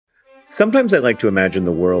Sometimes I like to imagine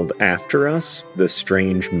the world after us, the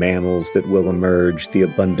strange mammals that will emerge, the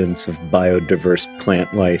abundance of biodiverse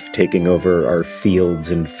plant life taking over our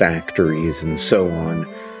fields and factories, and so on.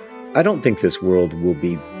 I don't think this world will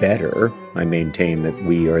be better. I maintain that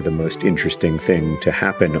we are the most interesting thing to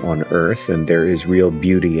happen on Earth, and there is real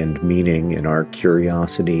beauty and meaning in our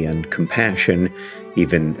curiosity and compassion,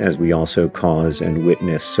 even as we also cause and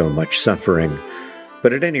witness so much suffering.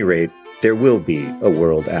 But at any rate, there will be a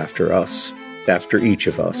world after us, after each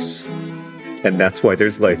of us. And that's why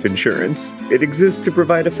there's life insurance. It exists to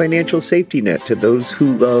provide a financial safety net to those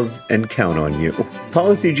who love and count on you.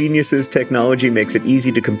 Policy Genius's technology makes it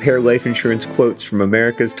easy to compare life insurance quotes from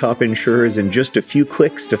America's top insurers in just a few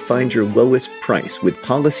clicks to find your lowest price. With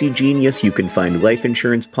Policy Genius, you can find life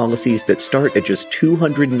insurance policies that start at just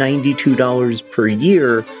 $292 per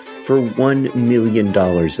year for $1 million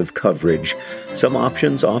of coverage. Some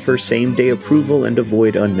options offer same-day approval and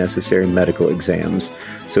avoid unnecessary medical exams.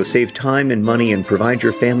 So save time and money and provide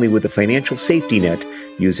your family with a financial safety net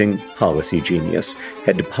using Policy Genius.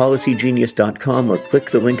 Head to policygenius.com or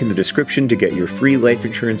click the link in the description to get your free life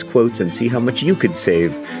insurance quotes and see how much you could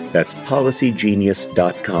save. That's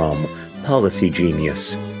policygenius.com. Policy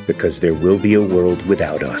Genius, because there will be a world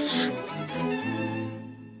without us.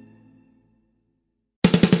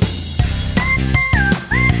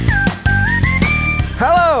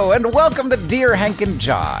 Hello, and welcome to Dear Hank and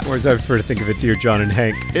John. Or as I prefer to think of it, Dear John and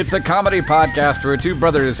Hank. It's a comedy podcast where two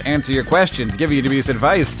brothers answer your questions, give you dubious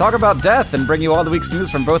advice, talk about death, and bring you all the week's news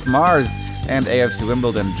from both Mars and AFC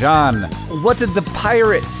Wimbledon. John, what did the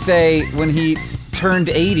pirate say when he turned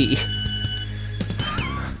 80?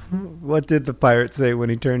 What did the pirate say when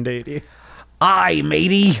he turned 80? Aye,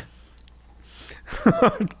 matey.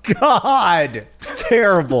 Oh, God! It's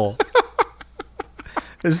terrible.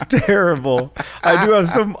 It's terrible. I do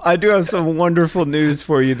have some wonderful news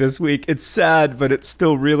for you this week. It's sad, but it's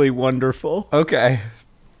still really wonderful. Okay.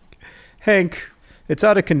 Hank, it's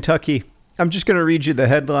out of Kentucky. I'm just going to read you the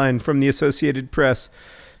headline from the Associated Press.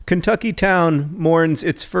 Kentucky town mourns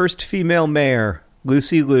its first female mayor,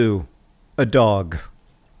 Lucy Liu, a dog.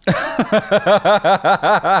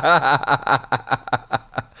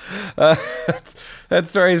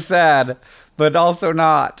 That's very sad, but also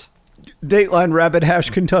not. Dateline Rabbit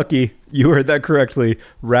Hash, Kentucky. You heard that correctly.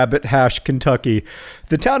 Rabbit Hash, Kentucky.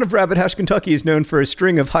 The town of Rabbit Hash, Kentucky is known for a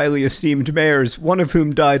string of highly esteemed mayors, one of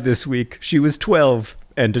whom died this week. She was 12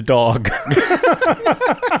 and a dog.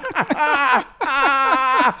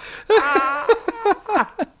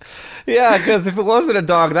 Yeah, because if it wasn't a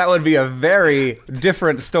dog, that would be a very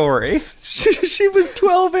different story. She was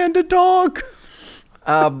 12 and a dog.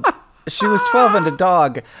 She was 12 and a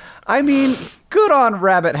dog. I mean, good on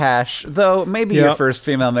Rabbit Hash, though maybe your first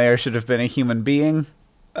female mayor should have been a human being.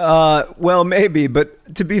 Well, maybe,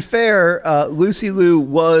 but to be fair, Lucy Liu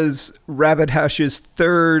was Rabbit Hash's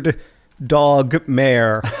third dog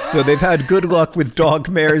mayor. So they've had good luck with dog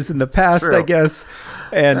mayors in the past, I guess.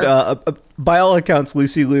 And by all accounts,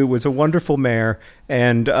 Lucy Liu was a wonderful mayor,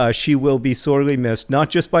 and she will be sorely missed, not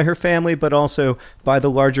just by her family, but also by the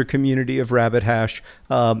larger community of Rabbit Hash.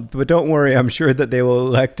 But don't worry, I'm sure that they will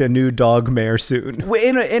elect a new dog mayor soon.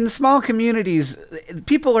 In small communities,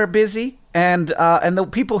 people are busy, and the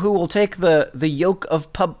people who will take the yoke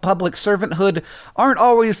of public servanthood aren't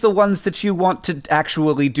always the ones that you want to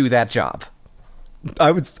actually do that job.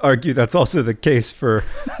 I would argue that's also the case for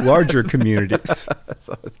larger communities.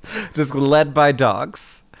 Just led by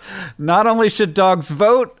dogs. Not only should dogs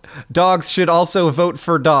vote, dogs should also vote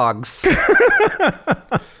for dogs.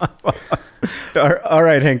 All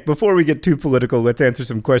right, Hank, before we get too political, let's answer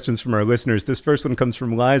some questions from our listeners. This first one comes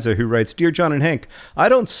from Liza, who writes, Dear John and Hank, I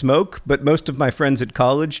don't smoke, but most of my friends at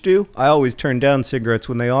college do. I always turn down cigarettes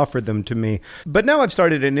when they offer them to me. But now I've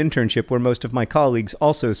started an internship where most of my colleagues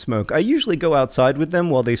also smoke. I usually go outside with them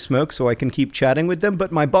while they smoke so I can keep chatting with them,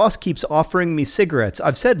 but my boss keeps offering me cigarettes.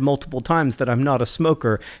 I've said multiple times that I'm not a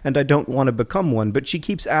smoker and I don't want to become one, but she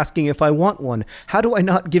keeps asking if I want one. How do I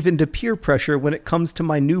not give in to peer pressure when it comes to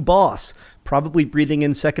my new boss? Probably breathing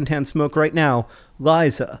in secondhand smoke right now,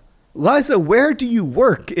 Liza. Liza, where do you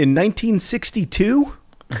work in 1962?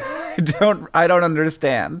 I don't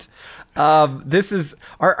understand.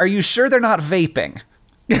 Are you sure they're not vaping?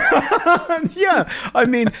 Yeah, I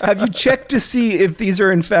mean, have you checked to see if these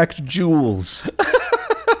are in fact jewels?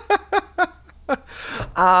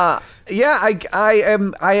 Yeah,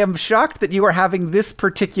 I am shocked that you are having this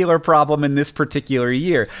particular problem in this particular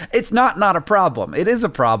year. It's not a problem. It is a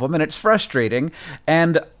problem, and it's frustrating.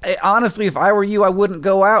 And honestly, if I were you, I wouldn't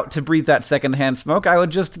go out to breathe that secondhand smoke. I would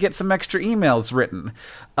just get some extra emails written.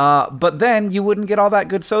 But then you wouldn't get all that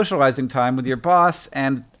good socializing time with your boss,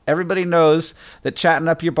 and Everybody knows that chatting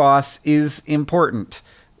up your boss is important.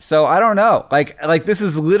 So I don't know. Like this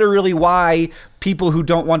is literally why people who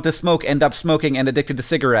don't want to smoke end up smoking and addicted to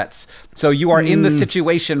cigarettes. So you are in the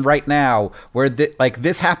situation right now where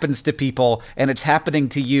this happens to people and it's happening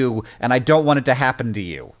to you, and I don't want it to happen to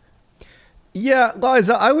you. Yeah,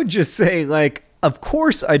 Liza, I would just say, like, of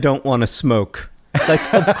course I don't want to smoke.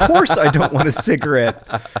 Like, of course I don't want a cigarette.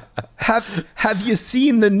 Have you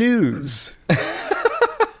seen the news?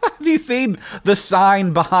 Have you seen the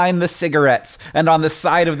sign behind the cigarettes and on the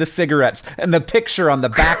side of the cigarettes and the picture on the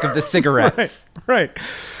back of the cigarettes? Right.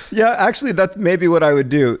 Yeah, actually, that's maybe what I would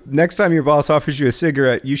do. Next time your boss offers you a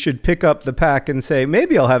cigarette, you should pick up the pack and say,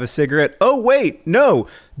 maybe I'll have a cigarette. Oh, wait, no.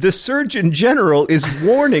 The Surgeon General is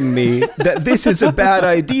warning me that this is a bad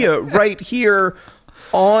idea right here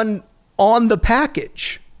on the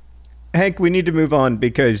package. Hank, we need to move on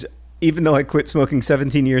because even though I quit smoking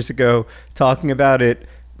 17 years ago, talking about it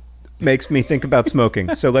makes me think about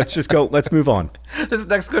smoking. So let's move on. This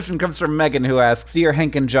next question comes from Megan, who asks, Dear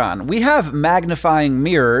Hank and John, we have magnifying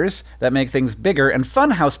mirrors that make things bigger and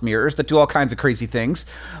funhouse mirrors that do all kinds of crazy things.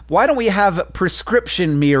 Why don't we have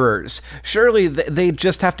prescription mirrors? Surely they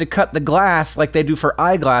just have to cut the glass like they do for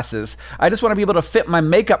eyeglasses. I just want to be able to fit my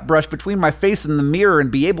makeup brush between my face and the mirror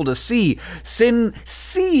and be able to see. Sincerely,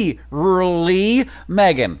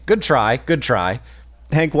 Megan. Good try.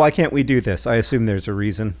 Hank, why can't we do this? I assume there's a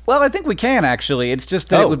reason. Well, I think we can, actually. It's just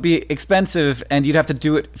that it would be expensive, and you'd have to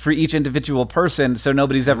do it for each individual person, so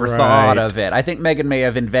nobody's ever thought of it. I think Megan may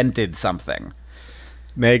have invented something.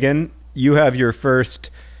 Megan, you have your first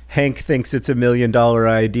Hank thinks it's $1 million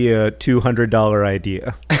idea, $200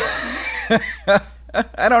 idea.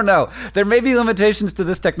 I don't know. There may be limitations to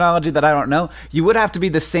this technology that I don't know. You would have to be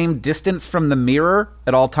the same distance from the mirror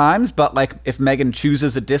at all times, but like if Megan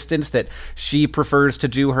chooses a distance that she prefers to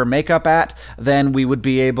do her makeup at, then we would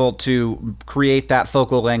be able to create that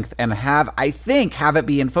focal length and have it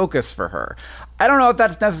be in focus for her. I don't know if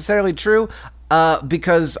that's necessarily true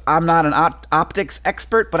because I'm not an optics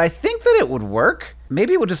expert, but I think that it would work.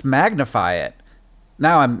 Maybe it would just magnify it.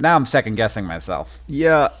 Now I'm second guessing myself.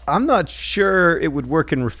 Yeah, I'm not sure it would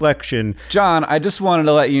work in reflection. John, I just wanted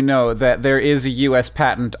to let you know that there is a U.S.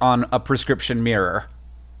 patent on a prescription mirror.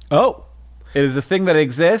 Oh. It is a thing that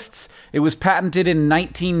exists. It was patented in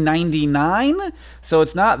 1999, so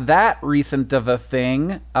it's not that recent of a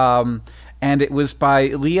thing. And it was by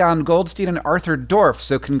Leon Goldstein and Arthur Dorff,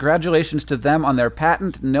 so congratulations to them on their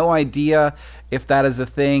patent. No idea if that is a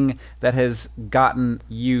thing that has gotten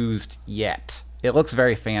used yet. It looks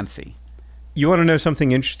very fancy. You want to know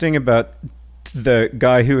something interesting about the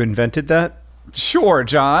guy who invented that? Sure,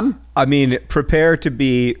 John. I mean, prepare to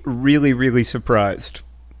be really, really surprised.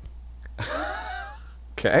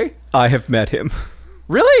 Okay. I have met him.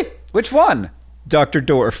 Really? Which one? Dr.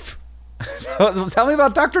 Dorff. Tell me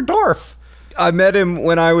about Dr. Dorff. I met him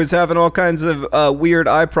when I was having all kinds of weird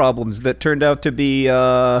eye problems that turned out to be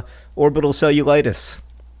orbital cellulitis.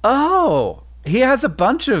 Oh, he has a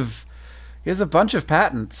bunch of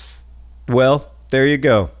patents. Well, there you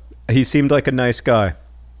go. He seemed like a nice guy.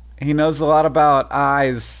 He knows a lot about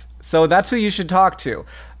eyes. So that's who you should talk to.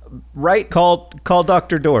 Right? Call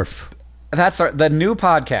Dr. Dorff. That's the new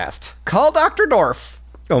podcast. Call Dr. Dorff.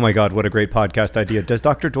 Oh my God, what a great podcast idea. Does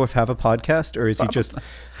Dr. Dorff have a podcast, or is he just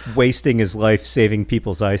wasting his life saving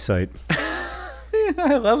people's eyesight?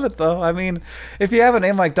 I love it, though. I mean, if you have a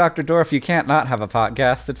name like Dr. Dorff, you can't not have a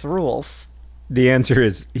podcast. It's the rules. The answer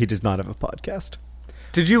is he does not have a podcast.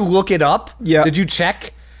 Did you look it up? Yeah. Did you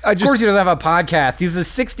check? Of course he doesn't have a podcast. He's a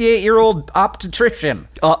 68-year-old obstetrician.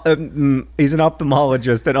 He's an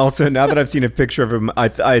ophthalmologist, and also, now that I've seen a picture of him,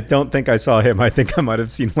 I don't think I saw him. I think I might have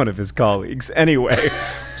seen one of his colleagues. Anyway,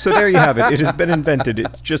 so there you have it. It has been invented.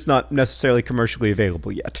 It's just not necessarily commercially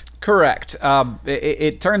available yet. Correct.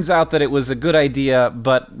 It turns out that it was a good idea,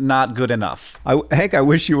 but not good enough. Hank, I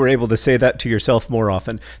wish you were able to say that to yourself more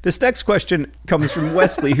often. This next question comes from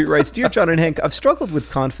Wesley, who writes, Dear John and Hank, I've struggled with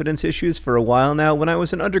confidence issues for a while now. When I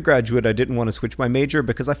was an undergraduate, I didn't want to switch my major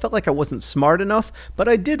because I felt like I wasn't smart enough, but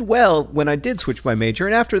I did well when I did switch my major,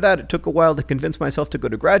 and after that, it took a while to convince myself to go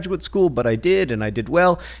to graduate school, but I did, and I did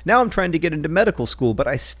well. Now I'm trying to get into medical school, but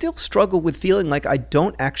I still struggle with feeling like I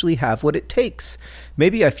don't actually have what it takes.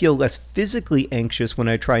 Maybe I feel less physically anxious when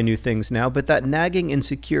I try new things now, but that nagging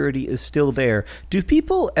insecurity is still there. Do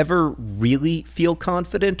people ever really feel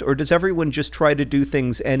confident, or does everyone just try to do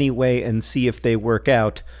things anyway and see if they work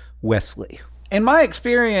out? Wesley. In my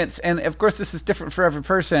experience, and of course this is different for every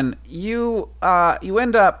person, you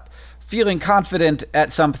end up feeling confident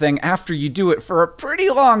at something after you do it for a pretty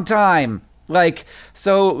long time. Like,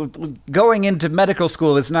 so going into medical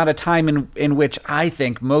school is not a time in which I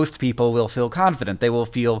think most people will feel confident. They will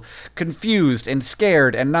feel confused and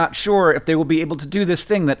scared and not sure if they will be able to do this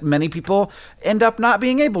thing that many people end up not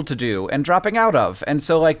being able to do and dropping out of. And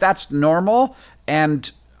so, like, that's normal.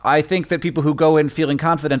 And I think that people who go in feeling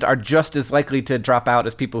confident are just as likely to drop out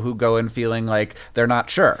as people who go in feeling like they're not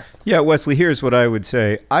sure. Yeah, Wesley, here's what I would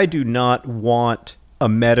say. I do not want a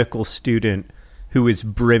medical student who is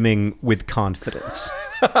brimming with confidence.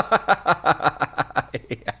 I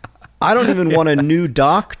don't even want a new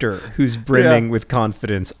doctor who's brimming with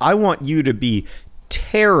confidence. I want you to be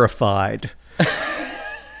terrified.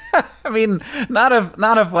 I mean, not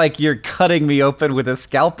of like you're cutting me open with a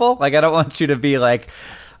scalpel. Like, I don't want you to be like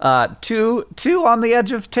too on the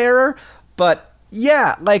edge of terror, but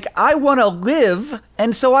yeah, like, I want to live,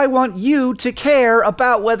 and so I want you to care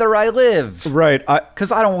about whether I live. Right.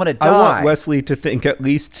 Because I don't want to die. I want Wesley to think at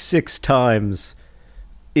least 6 times,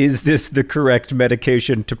 is this the correct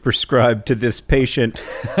medication to prescribe to this patient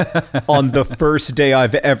on the first day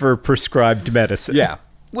I've ever prescribed medicine? Yeah.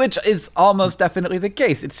 Which is almost definitely the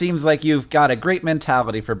case. It seems like you've got a great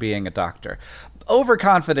mentality for being a doctor.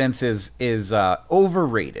 Overconfidence is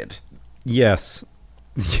overrated. Yes.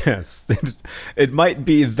 Yes, it might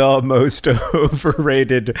be the most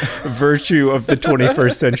overrated virtue of the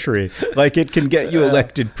 21st century. Like, it can get you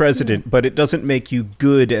elected president, but it doesn't make you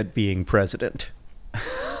good at being president.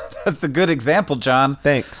 That's a good example, John.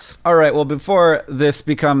 Thanks. All right, well, before this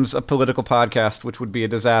becomes a political podcast, which would be a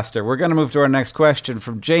disaster, we're going to move to our next question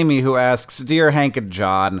from Jamie, who asks, Dear Hank and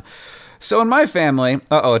John, so in my family,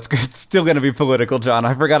 it's still going to be political, John.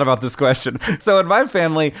 I forgot about this question. So in my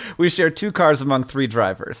family, we share 2 cars among 3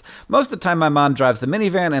 drivers. Most of the time, my mom drives the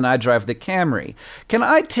minivan and I drive the Camry. Can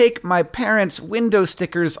I take my parents' window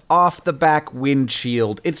stickers off the back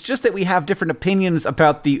windshield? It's just that we have different opinions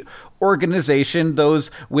about the organization those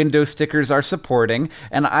window stickers are supporting,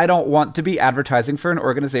 and I don't want to be advertising for an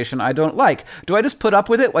organization I don't like. Do I just put up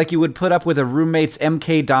with it like you would put up with a roommate's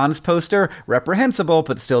MK Dons poster? Reprehensible,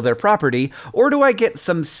 but still their property. Or do I get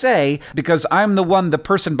some say because I'm the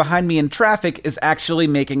person behind me in traffic is actually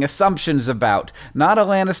making assumptions about? Not a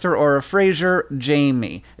Lannister or a Fraser,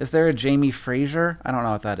 Jamie. Is there a Jamie Fraser? I don't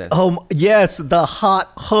know what that is. Oh, yes, the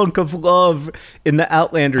hot hunk of love in the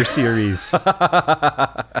Outlander series.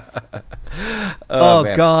 Oh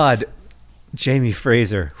God, Jamie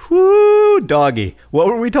Fraser. Whoo, doggy. What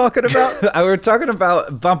were we talking about? We were talking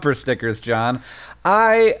about bumper stickers, John.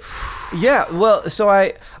 I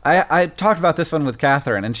talked about this one with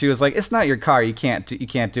Catherine, and she was like, "It's not your car. You can't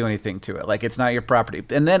do anything to it. Like, it's not your property."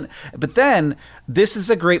 But then this is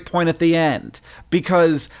a great point at the end,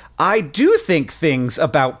 because I do think things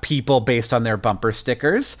about people based on their bumper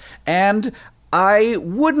stickers, and I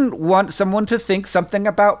wouldn't want someone to think something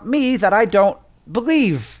about me that I don't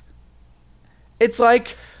believe. It's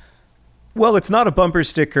like, well, it's not a bumper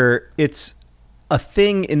sticker. It's a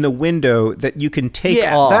thing in the window that you can take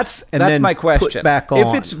off. That's then my question. Put back on.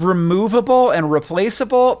 If it's removable and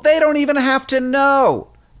replaceable, they don't even have to know.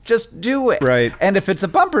 Just do it. Right. And if it's a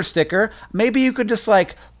bumper sticker, maybe you could just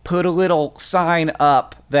like put a little sign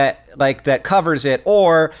up that covers it,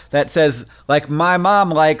 or that says like, my mom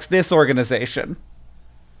likes this organization.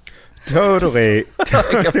 Totally.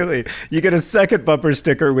 You get a second bumper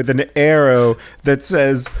sticker with an arrow that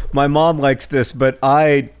says, my mom likes this, but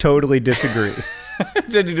I totally disagree.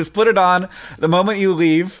 Then you just put it on the moment you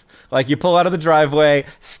leave, like you pull out of the driveway,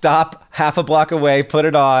 stop half a block away, put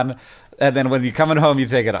it on, and then when you're coming home, you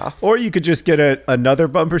take it off. Or you could just get another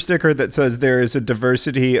bumper sticker that says there is a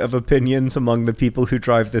diversity of opinions among the people who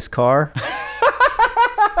drive this car.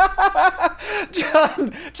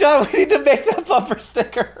 John, we need to make that bumper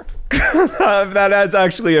sticker. That is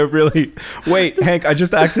actually a really... Wait, Hank, I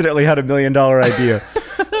just accidentally had $1 million idea.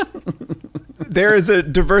 There is a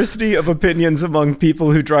diversity of opinions among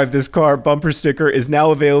people who drive this car. Bumper sticker is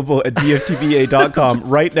now available at dftba.com.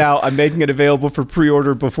 Right now, I'm making it available for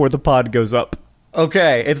pre-order before the pod goes up.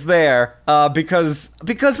 Okay, it's there. Because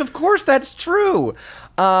of course that's true.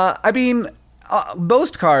 I mean...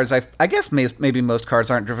 most cars, I guess maybe most cars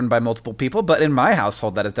aren't driven by multiple people, but in my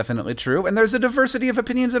household that is definitely true, and there's a diversity of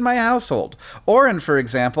opinions in my household. Oren, for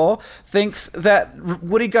example, thinks that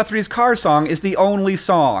Woody Guthrie's car song is the only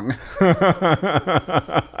song.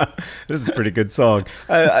 This is a pretty good song.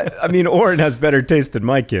 I mean, Oren has better taste than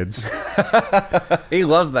my kids. He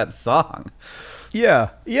loves that song. Yeah,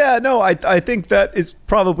 no, I think that is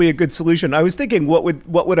probably a good solution. I was thinking, what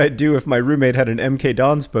would I do if my roommate had an MK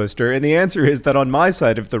Dons poster? And the answer is that on my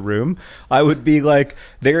side of the room, I would be like,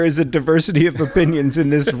 there is a diversity of opinions in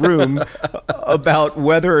this room about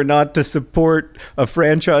whether or not to support a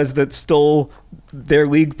franchise that stole their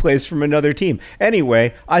league place from another team.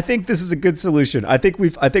 Anyway, I think this is a good solution. I think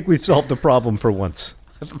we've solved the problem for once.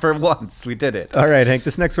 For once, we did it. All right, Hank,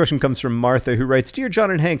 this next question comes from Martha, who writes, Dear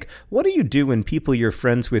John and Hank, what do you do when people you're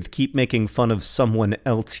friends with keep making fun of someone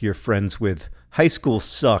else you're friends with? High school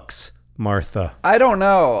sucks, Martha. I don't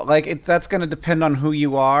know. Like, that's going to depend on who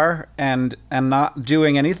you are, and not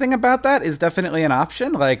doing anything about that is definitely an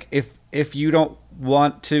option. Like, if you don't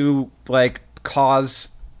want to, like, cause,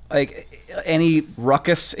 like, any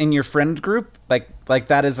ruckus in your friend group, like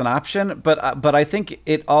that is an option, but I think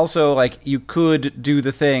it also, like, you could do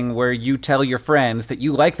the thing where you tell your friends that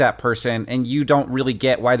you like that person and you don't really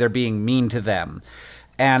get why they're being mean to them,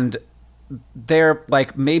 and they're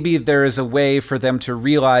like, maybe there is a way for them to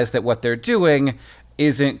realize that what they're doing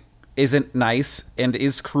isn't nice and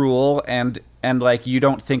is cruel, and like, you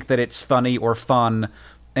don't think that it's funny or fun,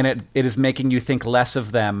 and it is making you think less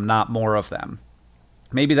of them, not more of them.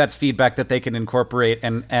 Maybe that's feedback that they can incorporate,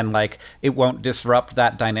 and like, it won't disrupt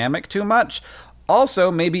that dynamic too much.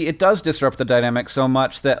 Also, maybe it does disrupt the dynamic so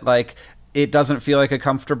much that, like, it doesn't feel like a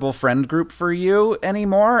comfortable friend group for you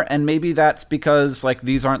anymore. And maybe that's because, like,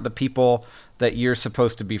 these aren't the people that you're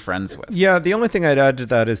supposed to be friends with. Yeah, the only thing I'd add to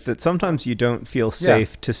that is that sometimes you don't feel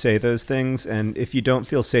safe to say those things. And if you don't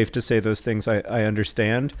feel safe to say those things, I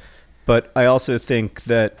understand. But I also think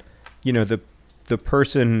that, you know, the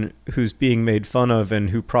person who's being made fun of and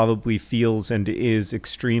who probably feels and is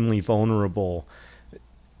extremely vulnerable,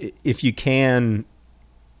 if you can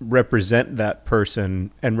represent that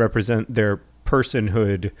person and represent their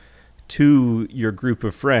personhood to your group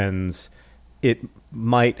of friends, it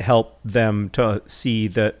might help them to see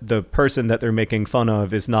that the person that they're making fun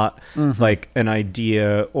of is not like an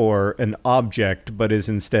idea or an object, but is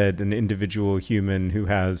instead an individual human who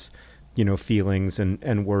has, you know, feelings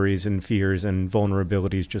and worries and fears and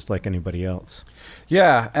vulnerabilities just like anybody else.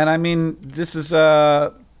 Yeah, and I mean, this is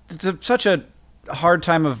such a hard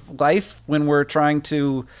time of life when we're trying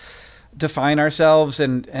to define ourselves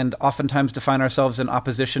and oftentimes define ourselves in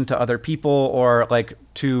opposition to other people, or like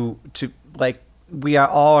to like, we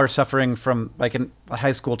all are suffering from, like, in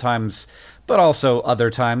high school times, but also other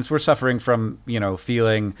times, we're suffering from, you know,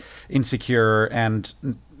 feeling insecure and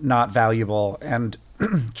not valuable, and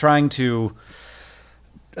trying to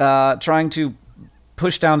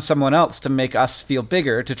push down someone else to make us feel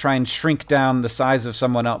bigger, to try and shrink down the size of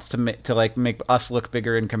someone else to make us look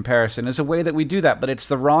bigger in comparison, is a way that we do that, but it's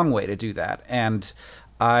the wrong way to do that. And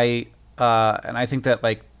I think that,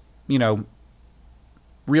 like, you know,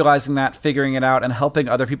 realizing that, figuring it out, and helping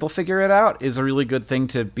other people figure it out is a really good thing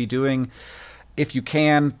to be doing if you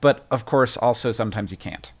can, but of course also sometimes you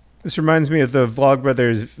can't. This reminds me of the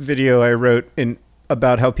Vlogbrothers video I wrote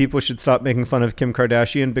about how people should stop making fun of Kim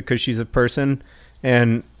Kardashian because she's a person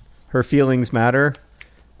and her feelings matter.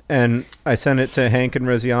 And I sent it to Hank and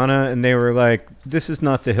Rosianna, and they were like, this is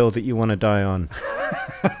not the hill that you want to die on.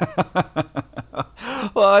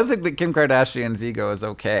 Well, I think that Kim Kardashian's ego is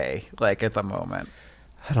okay, like, at the moment.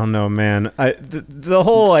 I don't know, man. The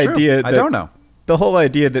whole idea that, I don't know. The whole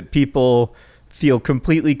idea that people feel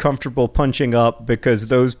completely comfortable punching up because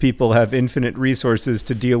those people have infinite resources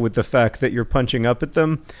to deal with the fact that you're punching up at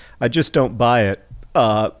them, I just don't buy it.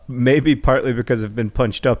 Maybe partly because I've been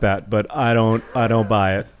punched up at, but I don't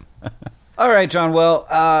buy it. All right, John. Well,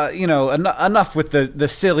 you know, enough with the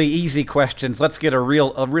silly, easy questions. Let's get a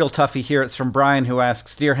real toughie here. It's from Brian, who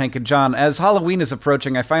asks, Dear Hank and John, as Halloween is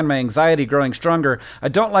approaching, I find my anxiety growing stronger. I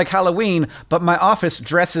don't like Halloween, but my office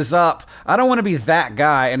dresses up. I don't want to be that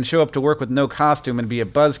guy and show up to work with no costume and be a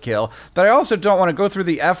buzzkill, but I also don't want to go through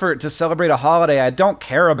the effort to celebrate a holiday I don't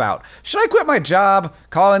care about. Should I quit my job,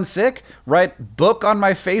 call in sick, write book on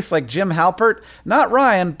my face like Jim Halpert? Not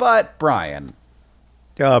Ryan, but Brian.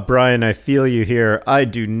 Brian, I feel you here. I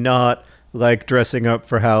do not like dressing up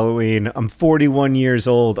for Halloween. I'm 41 years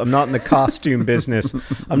old. I'm not in the costume business.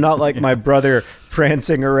 I'm not like my brother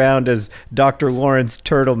prancing around as Dr. Lawrence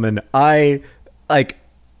Turtleman. I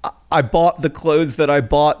bought the clothes that I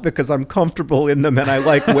bought because I'm comfortable in them and I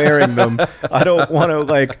like wearing them. I don't want to,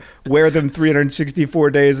 like, wear them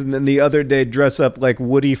 364 days and then the other day dress up like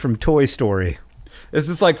Woody from Toy Story. Is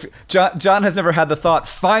this like John has never had the thought,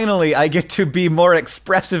 finally I get to be more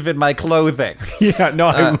expressive in my clothing? Yeah, no,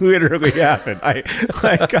 I literally haven't. I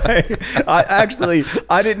actually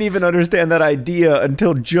didn't even understand that idea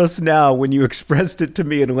until just now when you expressed it to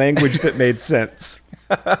me in language that made sense.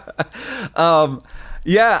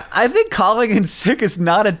 Yeah, I think calling in sick is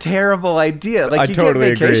not a terrible idea. Like, you totally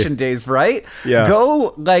get vacation agree. days, right? Yeah.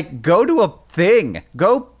 Go to a thing.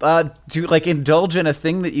 Go to indulge in a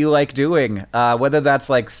thing that you like doing. Whether that's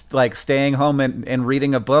like staying home and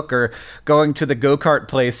reading a book, or going to the go-kart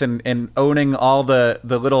place and owning all the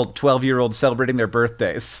little 12-year-olds celebrating their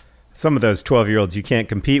birthdays. Some of those 12-year-olds you can't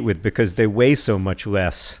compete with because they weigh so much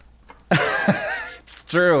less.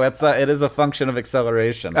 True. It is a function of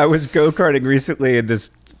acceleration. I was go-karting recently, and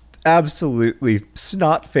this absolutely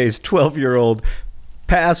snot-faced 12-year-old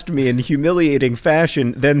passed me in humiliating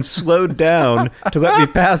fashion, then slowed down to let me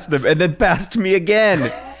pass them, and then passed me again.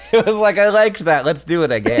 It was like, I liked that. Let's do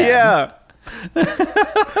it again. Yeah.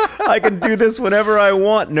 I can do this whenever I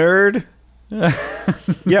want, nerd.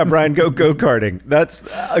 Yeah, Brian, go-karting. That's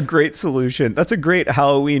a great solution. That's a great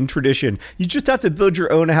Halloween tradition. You just have to build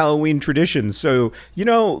your own Halloween traditions. So,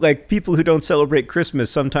 like people who don't celebrate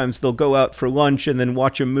Christmas, sometimes they'll go out for lunch and then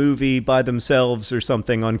watch a movie by themselves or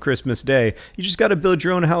something on Christmas Day. You just got to build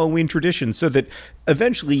your own Halloween tradition so that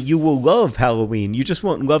eventually you will love Halloween. You just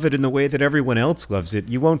won't love it in the way that everyone else loves it.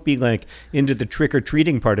 You won't be like into the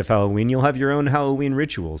trick-or-treating part of Halloween. You'll have your own Halloween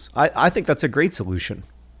rituals. I think that's a great solution.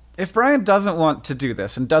 If Brian doesn't want to do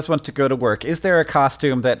this and does want to go to work, is there a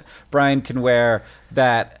costume that Brian can wear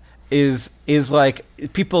that is like,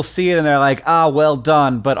 people see it and they're like, well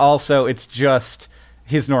done, but also it's just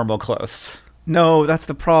his normal clothes? No, that's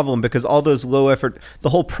the problem, because all those low effort, the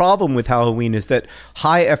whole problem with Halloween is that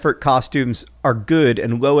high effort costumes are good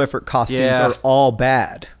and low effort costumes are all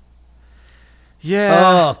bad. Yeah.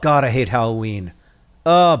 Oh, God, I hate Halloween.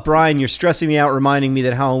 Oh, Brian, you're stressing me out, reminding me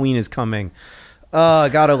that Halloween is coming. I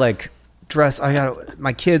gotta dress.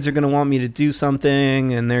 My kids are gonna want me to do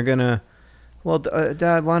something, and they're gonna,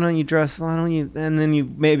 Dad, why don't you dress? Why don't you? And then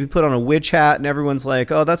you maybe put on a witch hat, and everyone's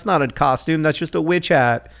like, oh, that's not a costume. That's just a witch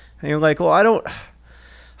hat. And you're like, well, I don't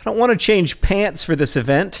want to change pants for this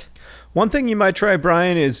event. One thing you might try,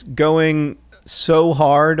 Brian, is going so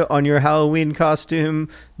hard on your Halloween costume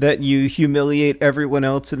that you humiliate everyone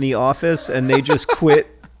else in the office, and they just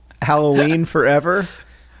quit Halloween forever.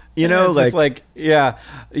 Could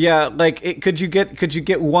you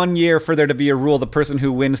get 1 year for there to be a rule? The person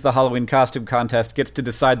who wins the Halloween costume contest gets to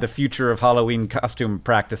decide the future of Halloween costume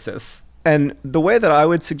practices. And the way that I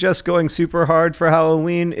would suggest going super hard for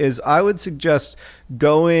Halloween is I would suggest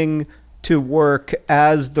going to work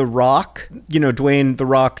as The Rock, Dwayne The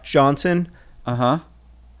Rock Johnson. Uh-huh.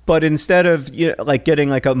 But instead of getting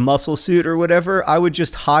like a muscle suit or whatever, I would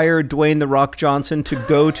just hire Dwayne The Rock Johnson to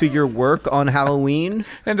go to your work on Halloween.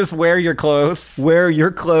 And just wear your clothes. Wear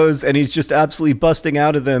your clothes, and he's just absolutely busting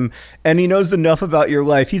out of them. And he knows enough about your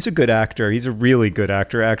life. He's a good actor. He's a really good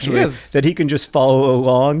actor, actually. He is. That he can just follow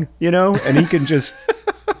along, and he can just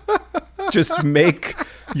make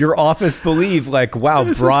your office believe wow,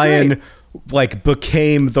 This Brian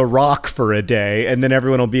became The Rock for a day. And then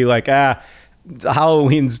everyone will be like,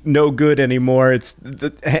 Halloween's no good anymore.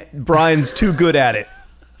 Brian's too good at it.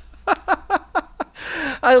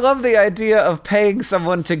 I love the idea of paying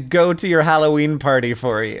someone to go to your Halloween party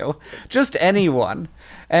for you. Just anyone.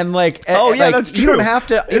 And that's true. You don't have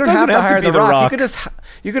to hire The Rock.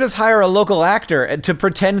 You could just hire a local actor to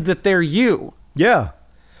pretend that they're you. Yeah.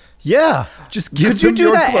 Yeah. Just give Could you them do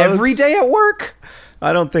your that clothes. every day at work?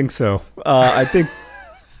 I don't think so. I think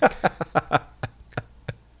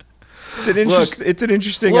it's an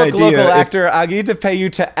interesting idea. Local actor, I need to pay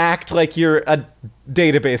you to act like you're a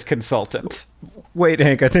database consultant. Wait,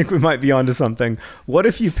 Hank, I think we might be onto something. What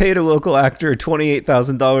if you paid a local actor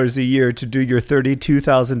 $28,000 a year to do your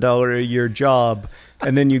 $32,000 a year job,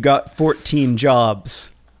 and then you got 14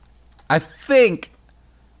 jobs? I think...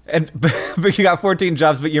 But you got 14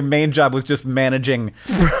 jobs, but your main job was just managing.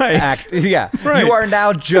 Right. Yeah. Right. You are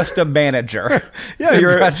now just a manager. Yeah.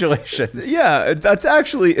 Congratulations. Yeah. That's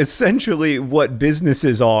actually essentially what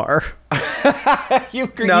businesses are. Now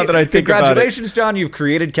that I think about it. Congratulations, John. You've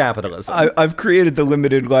created capitalism. I've created the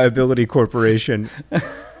Limited Liability Corporation.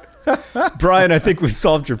 Brian, I think we've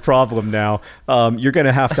solved your problem now. You're going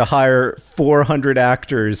to have to hire 400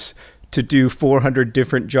 actors to do 400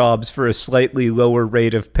 different jobs for a slightly lower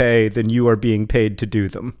rate of pay than you are being paid to do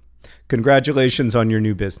them. Congratulations on your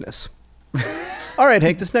new business. All right,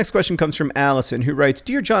 Hank, this next question comes from Allison, who writes,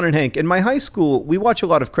 Dear John and Hank, in my high school, we watch a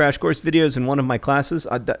lot of Crash Course videos in one of my classes.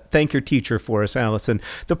 Thank your teacher for us, Allison.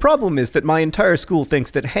 The problem is that my entire school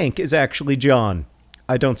thinks that Hank is actually John.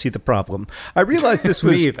 I don't see the problem. I realized this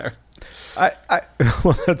was... Me either. I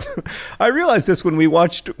realized this when we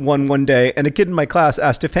watched one day, and a kid in my class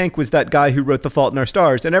asked if Hank was that guy who wrote The Fault in Our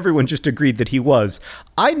Stars, and everyone just agreed that he was.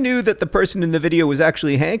 I knew that the person in the video was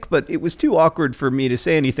actually Hank, but it was too awkward for me to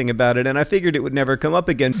say anything about it, and I figured it would never come up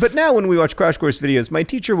again. But now when we watch Crash Course videos, my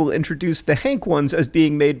teacher will introduce the Hank ones as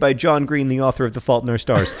being made by John Green, the author of The Fault in Our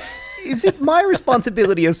Stars. Is it my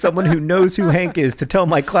responsibility as someone who knows who Hank is to tell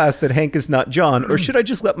my class that Hank is not John, or should I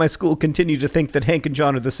just let my school continue to think that Hank and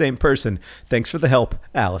John are the same person? Thanks for the help,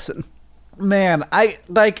 Allison. Man, I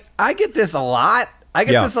get this a lot.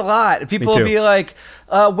 This a lot. People will be like,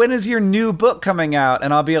 when is your new book coming out?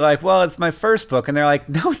 And I'll be like, well, it's my first book. And they're like,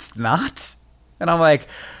 no, it's not. And I'm like,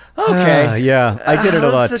 okay. Yeah, I get it a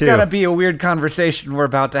lot, too. It's gotta be a weird conversation we're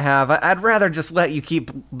about to have. I'd rather just let you keep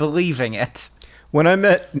believing it. When I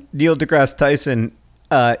met Neil deGrasse Tyson,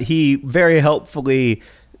 he very helpfully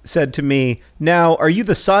said to me, now, are you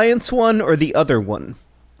the science one or the other one?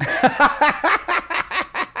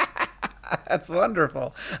 That's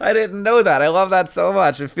wonderful. I didn't know that. I love that so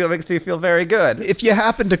much. It makes me feel very good. If you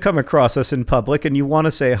happen to come across us in public and you want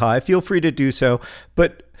to say hi, feel free to do so.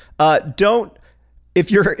 But don't,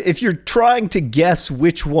 if you're trying to guess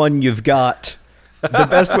which one you've got, the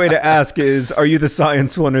best way to ask is, are you the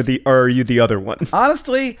science one or are you the other one?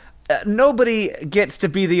 Honestly, nobody gets to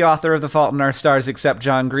be the author of The Fault in Our Stars except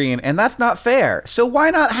John Green, and that's not fair. So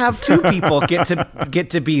why not have two people get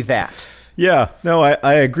to be that? Yeah, no,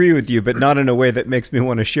 I agree with you, but not in a way that makes me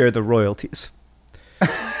want to share the royalties.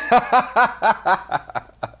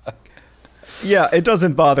 Yeah, it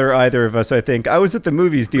doesn't bother either of us, I think. I was at the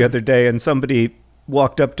movies the other day, and somebody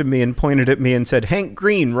walked up to me and pointed at me and said, Hank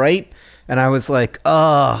Green, right? And I was like,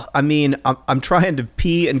 I'm trying to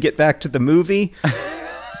pee and get back to the movie.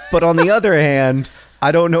 But on the other hand,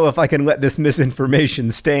 I don't know if I can let this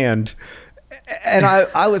misinformation stand. And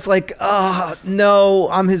I was like, no,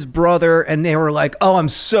 I'm his brother. And they were like, oh, I'm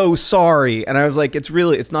so sorry. And I was like, it's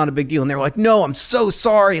not a big deal. And they were like, no, I'm so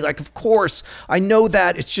sorry. Like, of course, I know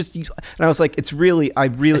that. It's just, and I was like, it's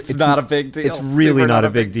not a big deal. It's really not a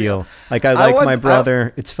big deal. Like, I like my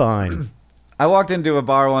brother. It's fine. I walked into a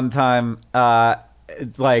bar one time.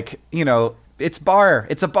 It's like, it's a bar.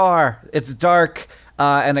 It's dark.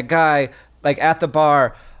 And a guy, like, at the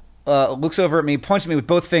bar, looks over at me, points at me with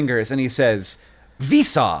both fingers, and he says,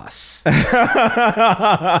 Vsauce.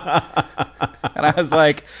 And I was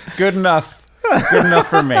like, good enough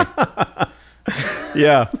for me.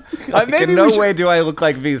 Yeah. In no way do I look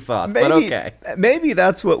like Vsauce, but okay. Maybe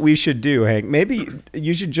that's what we should do, Hank. Maybe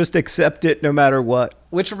you should just accept it no matter what.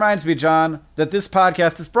 Which reminds me, John, that this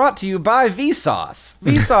podcast is brought to you by Vsauce.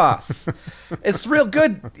 Vsauce. It's real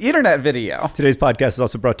good internet video. Today's podcast is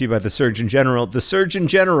also brought to you by the Surgeon General. The Surgeon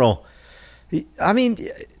General. I mean,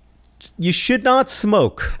 you should not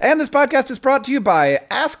smoke. And this podcast is brought to you by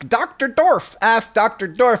Ask Dr. Dorf. Ask Dr.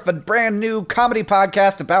 Dorf, a brand new comedy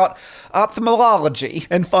podcast about ophthalmology.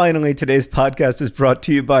 And finally, today's podcast is brought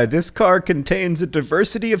to you by This Car Contains a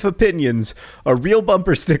Diversity of Opinions, a real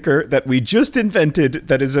bumper sticker that we just invented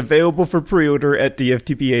that is available for pre-order at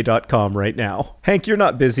dftpa.com right now. Hank, you're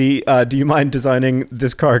not busy. Do you mind designing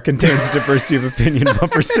This Car Contains a Diversity of Opinion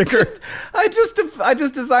bumper sticker? I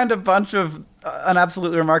just designed a bunch of An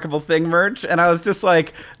Absolutely Remarkable Thing merch, and I was just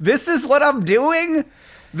like, this is what I'm doing?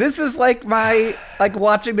 This is like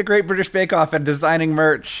watching the Great British Bake Off and designing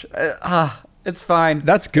merch. It's fine.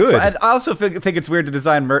 That's good. I also think it's weird to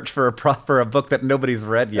design merch for a book that nobody's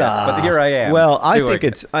read yet, but here I am. Well, I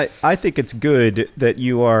think it's good that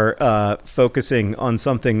you are focusing on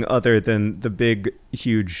something other than the big,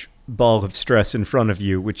 huge ball of stress in front of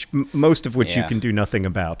you, most of which you can do nothing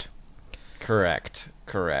about. Correct.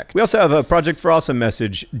 We also have a Project for Awesome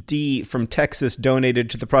message. D from Texas donated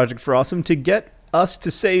to the Project for Awesome to get us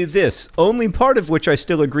to say this, only part of which I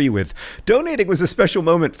still agree with. Donating was a special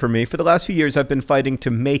moment for me. For the last few years, I've been fighting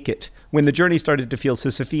to make it. When the journey started to feel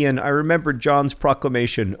Sisyphean, I remembered John's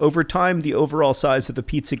proclamation. Over time, the overall size of the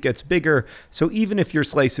pizza gets bigger, so even if your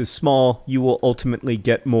slice is small, you will ultimately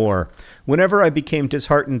get more. Whenever I became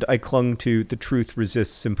disheartened, I clung to the truth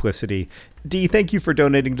resists simplicity. D, thank you for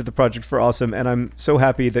donating to the Project for Awesome, and I'm so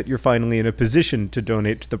happy that you're finally in a position to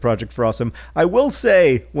donate to the Project for Awesome. I will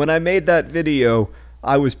say, when I made that video,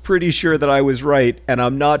 I was pretty sure that I was right, and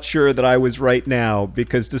I'm not sure that I was right now,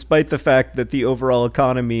 because despite the fact that the overall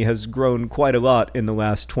economy has grown quite a lot in the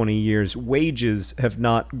last 20 years, wages have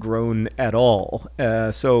not grown at all.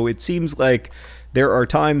 So it seems like there are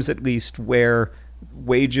times, at least, where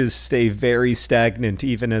wages stay very stagnant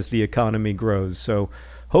even as the economy grows. So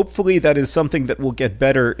hopefully that is something that will get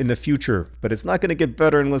better in the future, but it's not going to get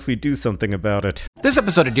better unless we do something about it. This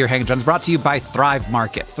episode of Dear Hank John is brought to you by Thrive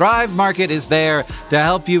Market. Thrive Market is there to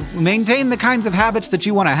help you maintain the kinds of habits that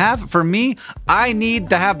you want to have. For me, I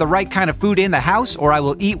need to have the right kind of food in the house or I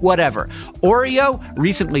will eat whatever. Oreo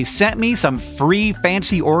recently sent me some free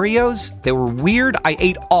fancy Oreos. They were weird. I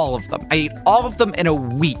ate all of them. I ate all of them in a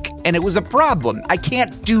week, and it was a problem. I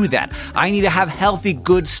can't do that. I need to have healthy,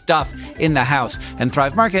 good stuff in the house, and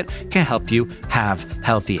Thrive Market can help you have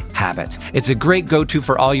healthy habits. It's a great go-to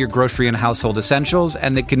for all your grocery and household essentials,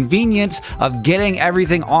 and the convenience of getting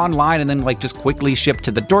everything online and then just quickly shipped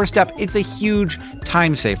to the doorstep. It's a huge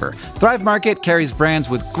time saver. Thrive Market carries brands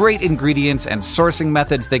with great ingredients and sourcing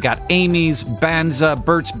methods. They got Amy's, Banza,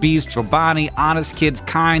 Burt's Bees, Chobani, Honest Kids,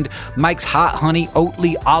 Kind, Mike's Hot Honey,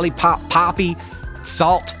 Oatly, Olipop, Poppy,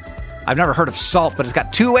 Salt. I've never heard of Salt, but it's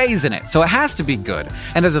got 2 A's in it, so it has to be good.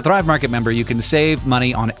 And as a Thrive Market member, you can save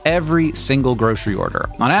money on every single grocery order.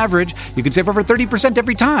 On average, you can save over 30%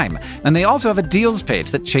 every time. And they also have a deals page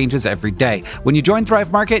that changes every day. When you join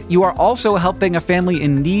Thrive Market, you are also helping a family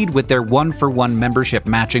in need with their 1-for-1 membership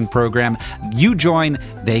matching program. You join,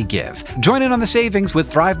 they give. Join in on the savings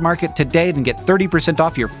with Thrive Market today and get 30%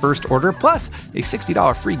 off your first order, plus a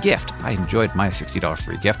 $60 free gift. I enjoyed my $60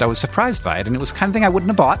 free gift. I was surprised by it, and it was the kind of thing I wouldn't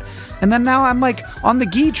have bought. And then now I'm on the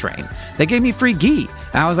ghee train. They gave me free ghee.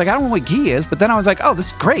 And I was like, I don't know what ghee is. But then I was like, oh, this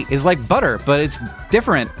is great. It's like butter, but it's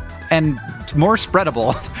different and more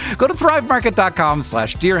spreadable. Go to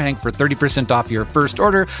thrivemarket.com/DearHank for 30% off your first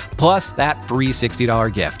order, plus that free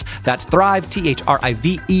 $60 gift. That's Thrive,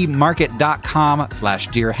 THRIVE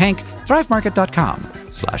market.com/DearHank,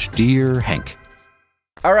 thrivemarket.com/DearHank.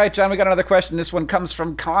 All right, John, we got another question. This one comes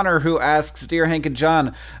from Connor, who asks, Dear Hank and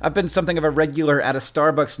John, I've been something of a regular at a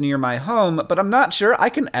Starbucks near my home, but I'm not sure I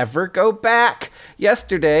can ever go back.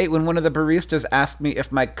 Yesterday, when one of the baristas asked me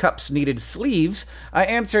if my cups needed sleeves, I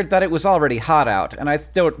answered that it was already hot out, and I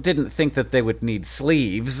didn't think that they would need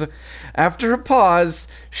sleeves. After a pause,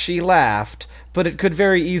 she laughed, but it could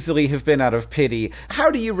very easily have been out of pity. How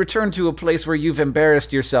do you return to a place where you've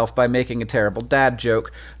embarrassed yourself by making a terrible dad joke?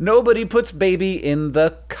 Nobody puts baby in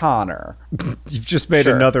the Connor. You've just made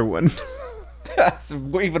another one. That's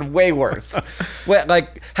even way worse. Well,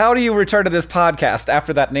 how do you return to this podcast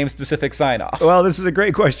after that name-specific sign-off? Well, this is a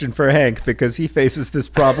great question for Hank because he faces this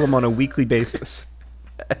problem on a weekly basis.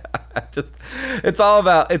 It's all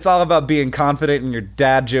about being confident in your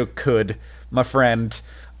dad joke my friend.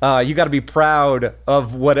 You got to be proud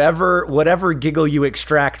of whatever giggle you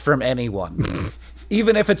extract from anyone,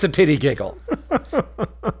 even if it's a pity giggle.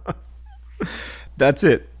 That's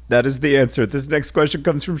it. That is the answer. This next question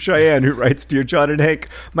comes from Cheyenne, who writes, Dear John and Hank,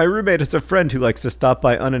 my roommate has a friend who likes to stop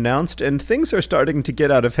by unannounced, and things are starting to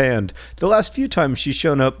get out of hand. The last few times she's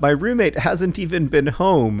shown up, my roommate hasn't even been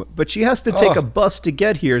home, but she has to take a bus to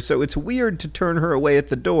get here, so it's weird to turn her away at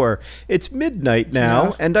the door. It's midnight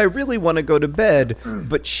now, and I really want to go to bed,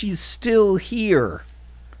 but she's still here.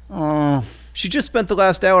 Oh. She just spent the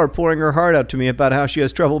last hour pouring her heart out to me about how she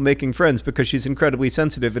has trouble making friends because she's incredibly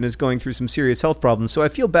sensitive and is going through some serious health problems, so I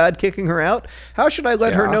feel bad kicking her out. How should I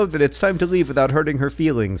let her know that it's time to leave without hurting her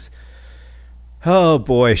feelings? Oh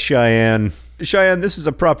boy, Cheyenne. Cheyenne, this is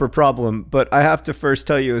a proper problem, but I have to first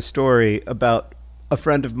tell you a story about a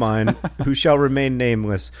friend of mine who shall remain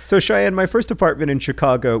nameless. So Cheyenne, my first apartment in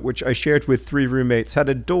Chicago, which I shared with 3 roommates, had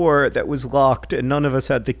a door that was locked and none of us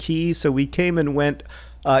had the key, so we came and went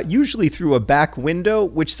usually through a back window,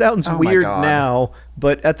 which sounds weird now,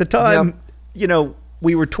 but at the time,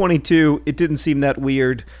 we were 22. It didn't seem that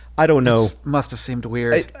weird. I don't know. It must have seemed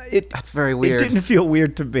weird. That's very weird. It didn't feel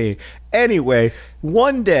weird to me. Anyway,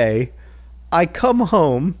 one day, I come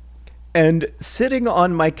home, and sitting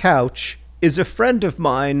on my couch is a friend of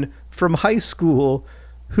mine from high school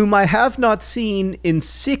whom I have not seen in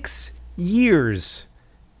 6 years.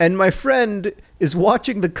 And my friend is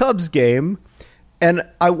watching the Cubs game, and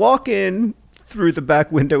I walk in through the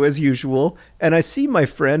back window as usual, and I see my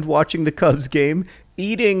friend watching the Cubs game,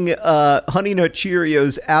 eating Honey Nut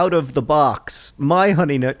Cheerios out of the box, my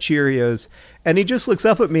Honey Nut Cheerios, and he just looks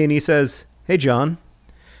up at me and he says, "Hey, John."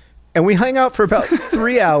 And we hung out for about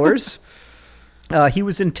 3 hours. He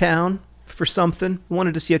was in town for something,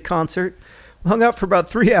 wanted to see a concert. We hung out for about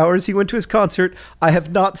 3 hours. He went to his concert. I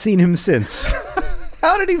have not seen him since.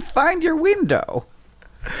 How did he find your window?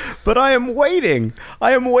 But I am waiting.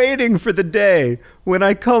 I am waiting for the day when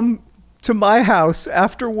I come to my house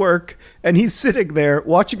after work and he's sitting there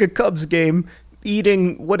watching a Cubs game,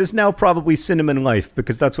 eating what is now probably Cinnamon Life,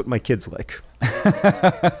 because that's what my kids like.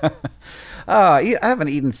 I haven't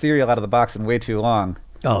eaten cereal out of the box in way too long.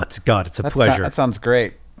 Oh, it's a pleasure. That sounds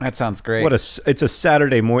great. That sounds great. It's a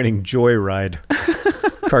Saturday morning joyride.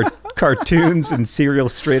 cartoons and cereal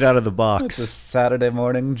straight out of the It's a box. Saturday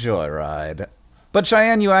morning joyride. But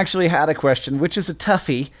Cheyenne, you actually had a question, which is a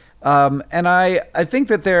toughie. And I think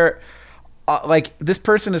that they're like, this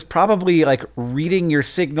person is probably like reading your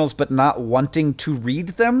signals but not wanting to read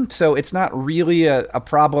them. So it's not really a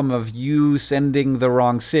problem of you sending the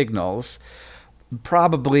wrong signals.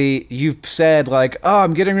 Probably you've said like, oh,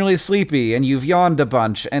 I'm getting really sleepy, and you've yawned a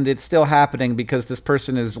bunch, and it's still happening because this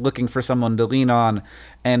person is looking for someone to lean on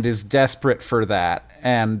and is desperate for that.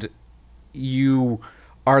 And you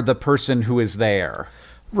are the person who is there.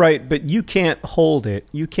 Right, but you can't hold it.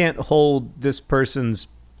 You can't hold this person's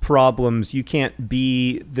problems. You can't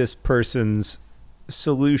be this person's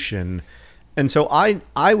solution. And so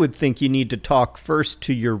I would think you need to talk first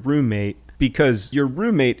to your roommate, because your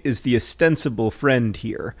roommate is the ostensible friend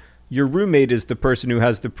here. Your roommate is the person who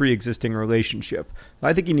has the pre-existing relationship.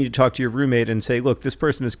 I think you need to talk to your roommate and say, look, this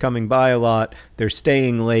person is coming by a lot. They're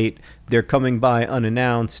staying late. They're coming by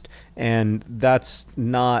unannounced. And that's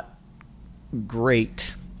not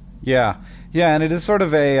great. Yeah. Yeah, and it is sort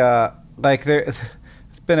of a, like, it's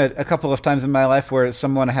been a couple of times in my life where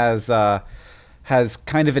someone has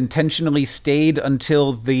kind of intentionally stayed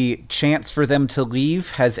until the chance for them to leave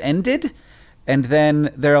has ended. And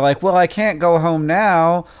then they're like, well, I can't go home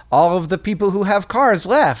now. All of the people who have cars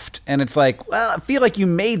left. And it's like, well, I feel like you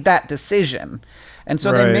made that decision. And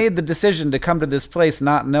so Right. they made the decision to come to this place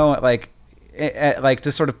not knowing, like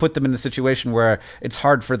to sort of put them in a situation where it's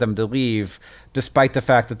hard for them to leave, despite the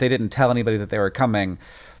fact that they didn't tell anybody that they were coming.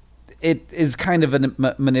 It is kind of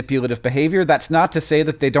a manipulative behavior. That's not to say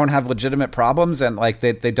that they don't have legitimate problems and like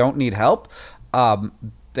they don't need help.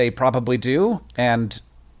 They probably do. And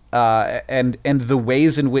the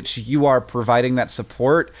ways in which you are providing that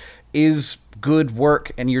support is good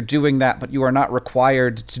work, and you're doing that, but you are not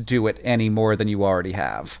required to do it any more than you already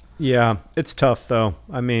have. Yeah, it's tough though.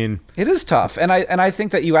 I mean, It is tough, and I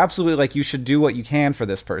think that you absolutely, like, you should do what you can for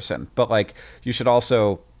this person, but like you should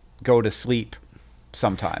also go to sleep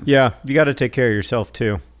sometime. yeah, you got to take care of yourself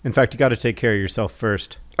too. In fact, you got to take care of yourself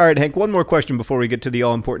first. All right, Hank, one more question before we get to the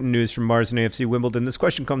all-important news from Mars and AFC Wimbledon. This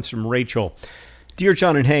question comes from Rachel. Dear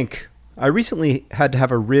John and Hank, I recently had to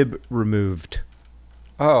have a rib removed.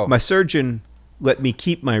 Oh, My surgeon let me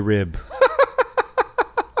keep my rib.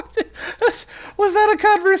 was that a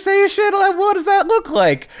conversation? Like, what does that look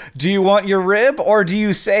like? Do you want your rib, or do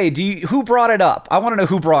you say, who brought it up? I want to know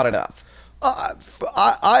who brought it up.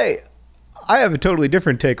 I have a totally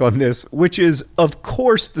different take on this, which is, of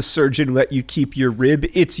course the surgeon let you keep your rib.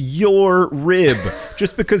 It's your rib.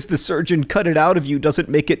 Just because the surgeon cut it out of you doesn't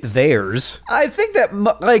make it theirs. I think that,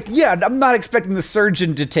 like, yeah, I'm not expecting the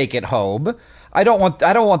surgeon to take it home. I don't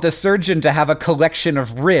want the surgeon to have a collection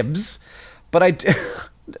of ribs, but I do.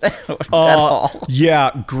 At all.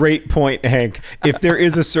 Yeah, great point, Hank. If there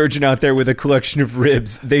is a surgeon out there with a collection of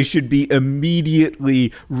ribs, they should be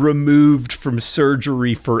immediately removed from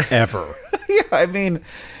surgery forever. Yeah, I mean,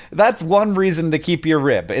 that's one reason to keep your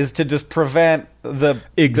rib, is to just prevent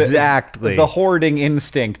Exactly. the hoarding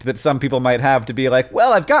instinct that some people might have to be like,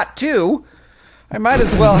 well, I've got two. I might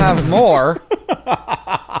as well have more.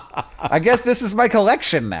 I guess this is my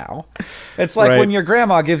collection now. It's like Right. when your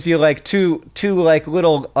grandma gives you like two like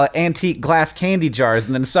little antique glass candy jars,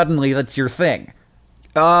 and then suddenly that's your thing.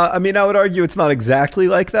 I mean, I would argue it's not exactly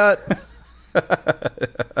like that.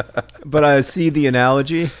 But I see the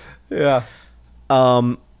analogy. Yeah.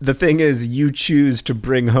 The thing is, you choose to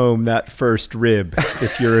bring home that first rib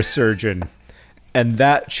if you're a surgeon. And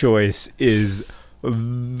that choice is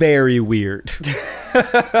very weird.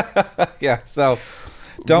 Yeah, so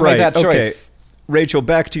don't make that choice. Okay. Rachel,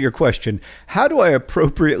 back to your question. How do I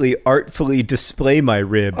appropriately artfully display my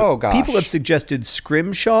rib? Oh, gosh. People have suggested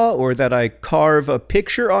scrimshaw or that I carve a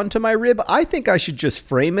picture onto my rib. I think I should just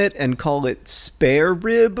frame it and call it spare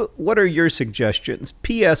rib. What are your suggestions?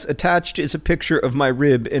 P.S. Attached is a picture of my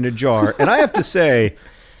rib in a jar. And I have to say,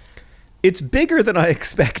 it's bigger than I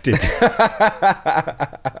expected.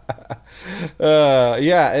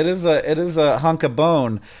 Yeah, it is a hunk of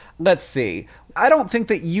bone. Let's see. I don't think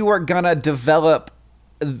that you are gonna develop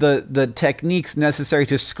the techniques necessary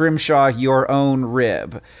to scrimshaw your own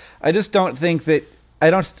rib. I just don't think that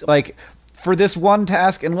for this one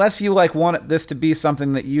task, unless you like want this to be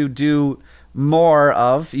something that you do more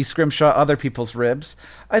of, you scrimshaw other people's ribs.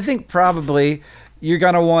 I think probably you're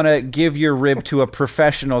gonna want to give your rib to a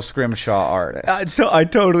professional scrimshaw artist. I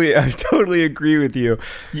totally agree with you.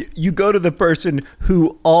 You go to the person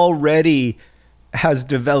who already has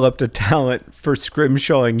developed a talent for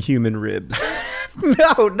scrimshawing human ribs.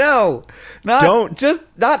 No,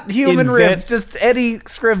 not human ribs, just any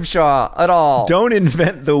scrimshaw at all. Don't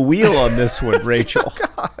invent the wheel on this one, Rachel.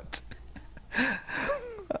 God.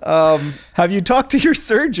 Have you talked to your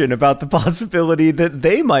surgeon about the possibility that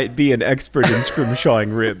they might be an expert in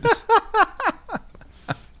scrimshawing ribs?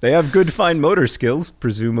 They have good fine motor skills,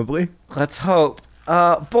 presumably. Let's hope.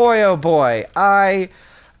 Boy, oh boy.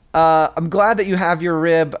 I'm glad that you have your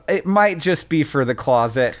rib. It might just be for the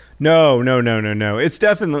closet. No. It's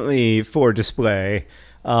definitely for display.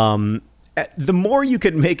 The more you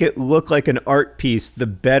can make it look like an art piece, the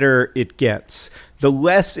better it gets. The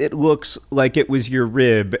less it looks like it was your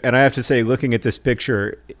rib, and I have to say, looking at this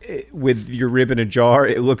picture with your rib in a jar,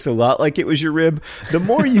 it looks a lot like it was your rib. The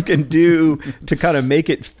more you can do to kind of make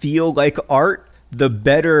it feel like art, the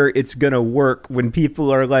better it's going to work when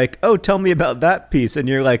people are like, oh, tell me about that piece. And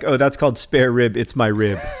you're like, oh, that's called spare rib. It's my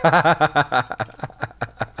rib.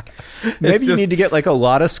 Maybe you need to get like a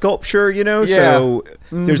lot of sculpture, you know? Yeah. So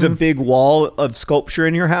there's a big wall of sculpture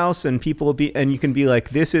in your house and you can be like,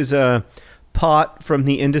 this is a pot from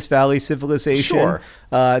the Indus Valley civilization. Sure.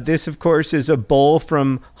 This, of course, is a bowl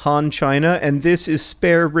from Han China, and this is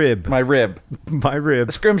spare rib. My rib. My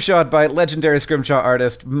rib. Scrimshawed by legendary scrimshaw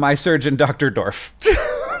artist, my surgeon, Dr. Dorf.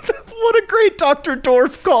 What a great Dr.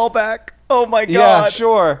 Dorf callback. Oh my God. Yeah,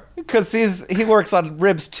 sure. Because he works on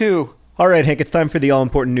ribs too. All right, Hank, it's time for the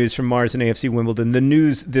all-important news from Mars and AFC Wimbledon. The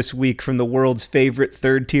news this week from the world's favorite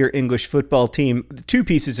third-tier English football team. Two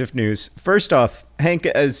pieces of news. First off, Hank,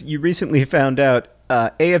 as you recently found out,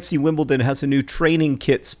 AFC Wimbledon has a new training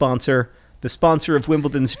kit sponsor. The sponsor of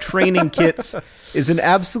Wimbledon's training kits is an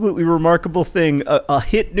absolutely remarkable thing. A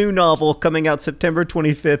hit new novel coming out September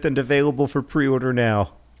 25th and available for pre-order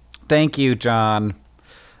now. Thank you, John.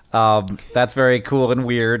 That's very cool and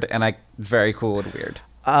weird, and it's very cool and weird.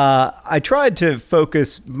 I tried to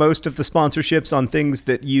focus most of the sponsorships on things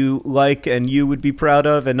that you like and you would be proud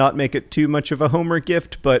of and not make it too much of a Homer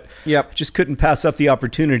gift, but just couldn't pass up the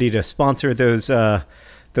opportunity to sponsor those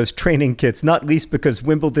training kits, not least because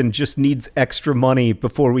Wimbledon just needs extra money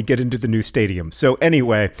before we get into the new stadium. So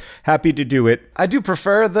anyway, happy to do it. I do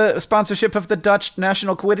prefer the sponsorship of the Dutch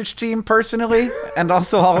national Quidditch team personally, and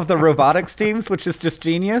also all of the robotics teams, which is just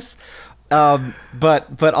genius.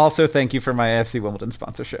 But also thank you for my AFC Wimbledon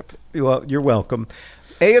sponsorship. Well, you're welcome.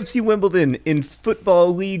 AFC Wimbledon in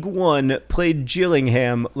Football League One played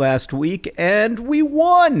Gillingham last week, and we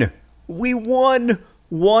won. We won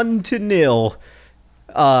 1-0,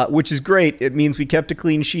 which is great. It means we kept a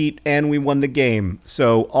clean sheet and we won the game.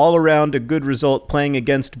 So all around a good result playing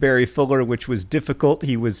against Barry Fuller, which was difficult.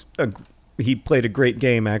 He played a great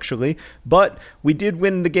game, actually. But we did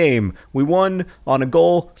win the game. We won on a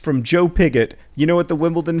goal from Joe Pigott. You know what the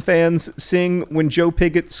Wimbledon fans sing when Joe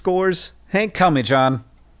Pigott scores, Hank? Tell me, John.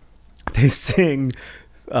 They sing,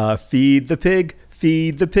 feed the pig,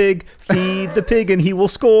 feed the pig, feed the pig, and he will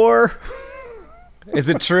score. Is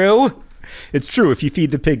it true? It's true. If you feed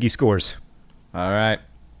the pig, he scores. All right.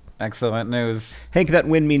 Excellent news. Hank, that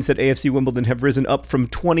win means that AFC Wimbledon have risen up from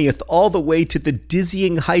 20th all the way to the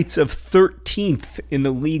dizzying heights of 13th in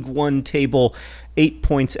the League One table, 8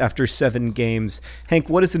 points after 7 games. Hank,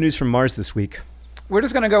 what is the news from Mars this week? We're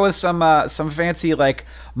just going to go with some fancy, like,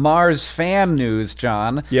 Mars fan news,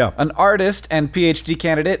 John. Yeah. An artist and PhD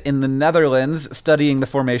candidate in the Netherlands studying the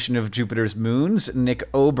formation of Jupiter's moons, Nick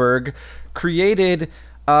Oberg, created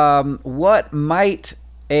what might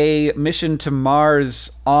a mission to Mars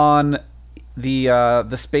on the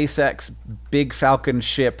SpaceX Big Falcon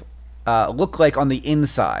ship look like on the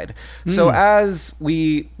inside. So as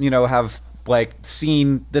we, have like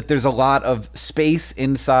seen that there's a lot of space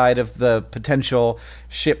inside of the potential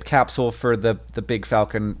ship capsule for the Big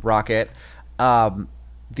Falcon rocket, what's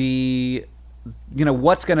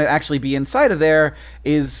going to actually be inside of there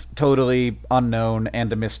is totally unknown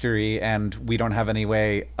and a mystery, and we don't have any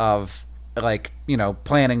way of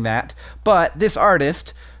planning that. But this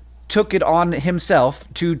artist took it on himself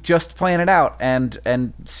to just plan it out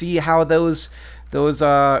and see how those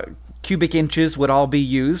cubic inches would all be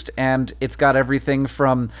used. And it's got everything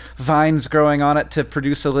from vines growing on it to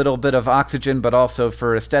produce a little bit of oxygen, but also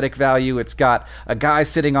for aesthetic value. It's got a guy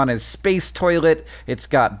sitting on his space toilet. It's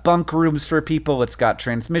got bunk rooms for people. It's got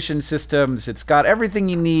transmission systems. It's got everything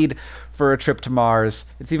you need for a trip to Mars.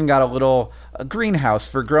 It's even got a greenhouse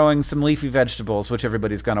for growing some leafy vegetables, which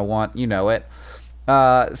everybody's going to want. You know it.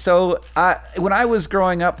 So when I was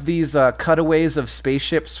growing up, these cutaways of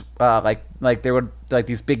spaceships,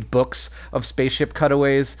 these big books of spaceship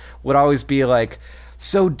cutaways would always be like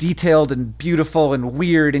so detailed and beautiful and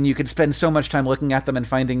weird, and you could spend so much time looking at them and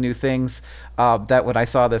finding new things. That when I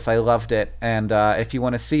saw this, I loved it. And if you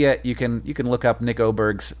want to see it, you can look up Nick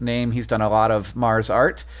Oberg's name. He's done a lot of Mars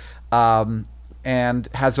art. And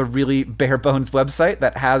has a really bare bones website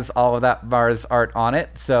that has all of that Mars art on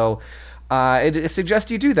it. So I suggest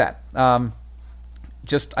you do that.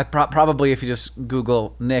 Probably if you just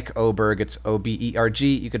Google Nick Oberg, it's Oberg,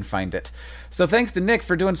 you can find it. So thanks to Nick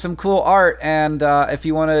for doing some cool art, and if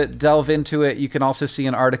you want to delve into it, you can also see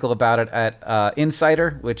an article about it at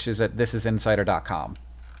Insider, which is at thisisinsider.com.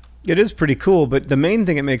 It is pretty cool, but the main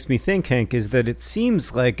thing it makes me think, Hank, is that it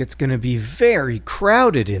seems like it's going to be very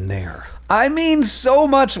crowded in there. I mean, so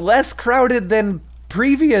much less crowded than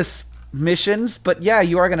previous missions, but yeah,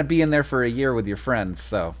 you are going to be in there for a year with your friends,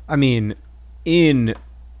 so. I mean,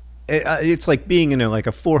 it's like being in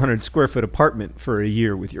a 400 square foot apartment for a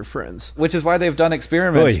year with your friends. Which is why they've done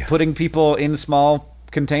experiments, putting people in small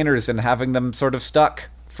containers and having them sort of stuck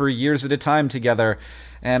for years at a time together,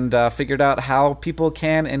 and figured out how people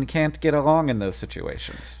can and can't get along in those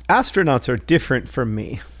situations. Astronauts are different from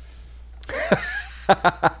me.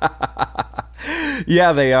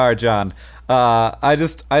 Yeah, they are, John. I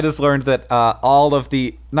just learned that not all of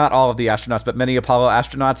the astronauts, but many Apollo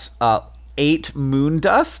astronauts ate moon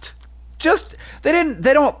dust.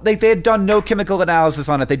 They had done no chemical analysis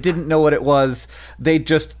on it. They didn't know what it was. They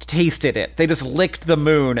just tasted it. They just licked the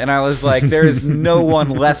moon, and I was like, there is no one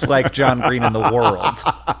less like John Green in the world.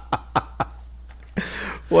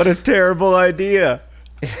 What a terrible idea.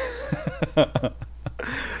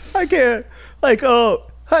 I can't,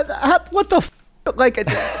 what the did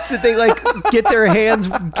they get their hands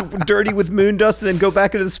dirty with moon dust and then go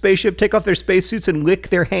back into the spaceship, take off their spacesuits and lick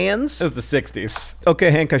their hands? It was the 60s. Okay,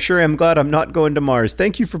 Hank, I sure am glad I'm not going to Mars.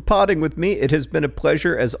 Thank you for podding with me. It has been a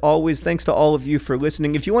pleasure as always. Thanks to all of you for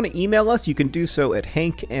listening. If you want to email us, you can do so at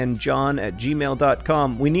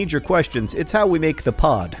hankandjohn@gmail.com. We need your questions. It's how we make the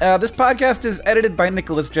pod. This podcast is edited by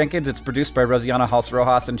Nicholas Jenkins. It's produced by Rosianna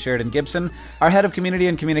Halse-Rojas and Sheridan Gibson. Our head of community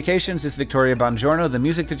and communications is Victoria Bongiorno. The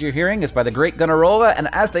music that you're hearing is by the great Gunnarolla, and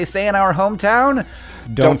as they say in our hometown,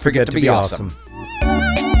 don't forget to be awesome.